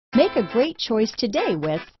Make a great choice today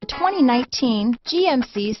with the 2019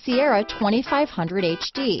 GMC Sierra 2500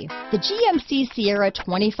 HD. The GMC Sierra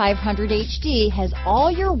 2500 HD has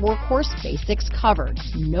all your workhorse basics covered.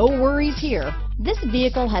 No worries here. This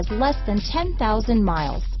vehicle has less than 10,000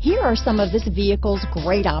 miles. Here are some of this vehicle's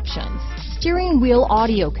great options: steering wheel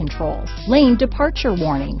audio controls, lane departure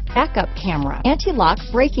warning, backup camera, anti-lock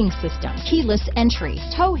braking system, keyless entry,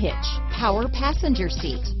 tow hitch, power passenger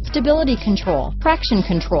seat, stability control, traction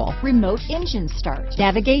control, remote engine start,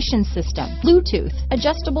 navigation system, Bluetooth,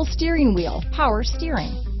 adjustable steering wheel, power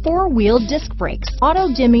steering, four-wheel disc brakes,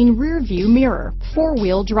 auto-dimming rear view mirror,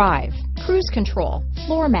 four-wheel drive, cruise control,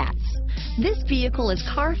 floor mats. This vehicle is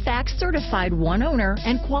Carfax certified one owner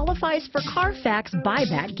and qualifies for Carfax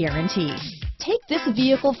buyback guarantee. Take this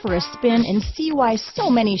vehicle for a spin and see why so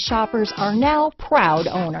many shoppers are now proud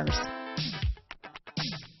owners.